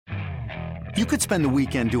You could spend the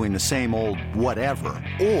weekend doing the same old whatever,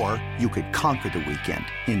 or you could conquer the weekend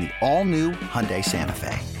in the all-new Hyundai Santa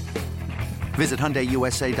Fe. Visit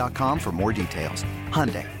HyundaiUSA.com for more details.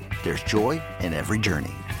 Hyundai, there's joy in every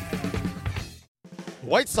journey.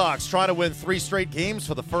 White Sox trying to win 3 straight games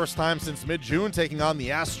for the first time since mid-June, taking on the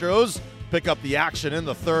Astros. Pick up the action in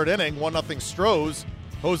the third inning, 1-0 Stros.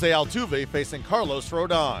 Jose Altuve facing Carlos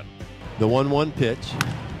Rodon. The 1-1 pitch.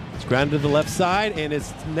 It's grounded to the left side, and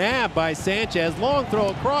it's nabbed by Sanchez. Long throw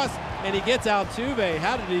across, and he gets Altuve.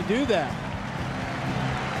 How did he do that?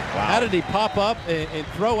 Wow. How did he pop up and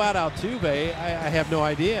throw out Altuve? I have no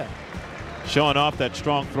idea. Showing off that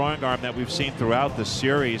strong throwing arm that we've seen throughout the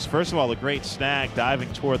series. First of all, a great snag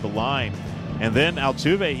diving toward the line. And then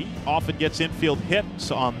Altuve, he often gets infield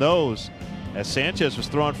hits on those, as Sanchez was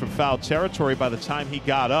throwing from foul territory by the time he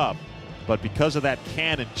got up. But because of that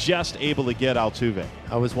cannon, just able to get Altuve.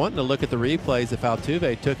 I was wanting to look at the replays if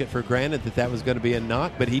Altuve took it for granted that was going to be a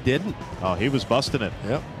knock, but he didn't. Oh, he was busting it.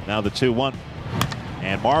 Yep. Now the 2-1.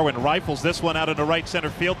 And Marwin rifles this one out into right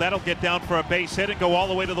center field. That'll get down for a base hit and go all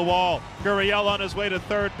the way to the wall. Gurriel on his way to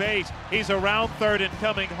third base. He's around third and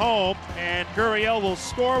coming home, and Gurriel will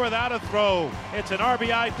score without a throw. It's an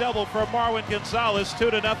RBI double for Marwin Gonzalez,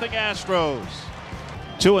 2-0 Astros.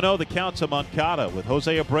 2-0 the count to Moncada with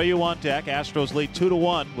Jose Abreu on deck. Astros lead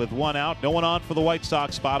 2-1 with 1 out. No one on for the White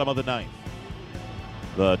Sox, bottom of the 9th.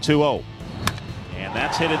 The 2-0. And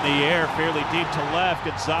that's hit in the air fairly deep to left.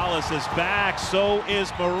 Gonzalez is back. So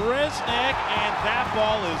is Marisnick, and that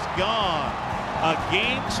ball is gone. A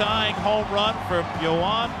game-tying home run from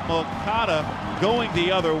Yoan Moncada going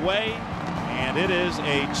the other way. And it is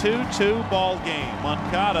a 2-2 ball game.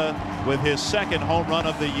 Moncada with his second home run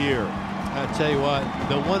of the year. I tell you what,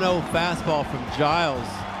 the 1-0 fastball from Giles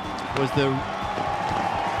was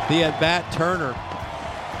the at-bat turner,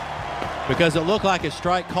 because it looked like a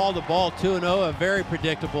strike, called the ball 2-0, a very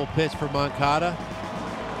predictable pitch for Moncada,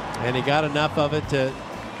 and he got enough of it to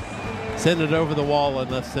send it over the wall in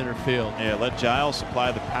left center field. Yeah, let Giles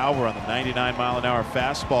supply the power on the 99-mile-an-hour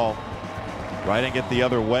fastball, right and get the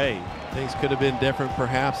other way. Things could have been different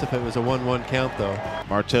perhaps if it was a 1-1 count, though.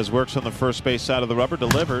 Martez works on the first base side of the rubber,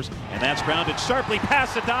 delivers, and that's grounded sharply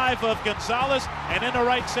past the dive of Gonzalez, and into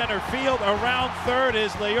right center field. Around third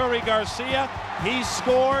is Leury Garcia. He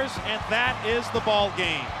scores, and that is the ball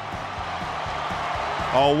game.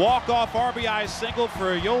 A walk-off RBI single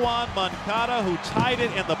for Yoan Moncada, who tied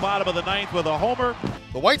it in the bottom of the 9th with a homer.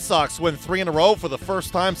 The White Sox win 3 in a row for the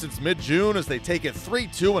first time since mid-June as they take it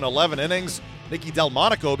 3-2 in 11 innings. Nicky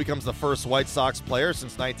Delmonico becomes the first White Sox player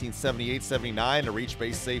since 1978-79 to reach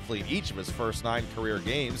base safely in each of his first 9 career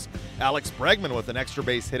games. Alex Bregman with an extra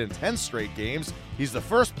base hit in 10 straight games. He's the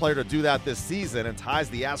first player to do that this season and ties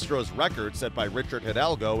the Astros record set by Richard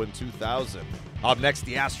Hidalgo in 2000. Up next,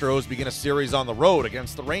 the Astros begin a series on the road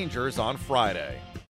against the Rangers on Friday.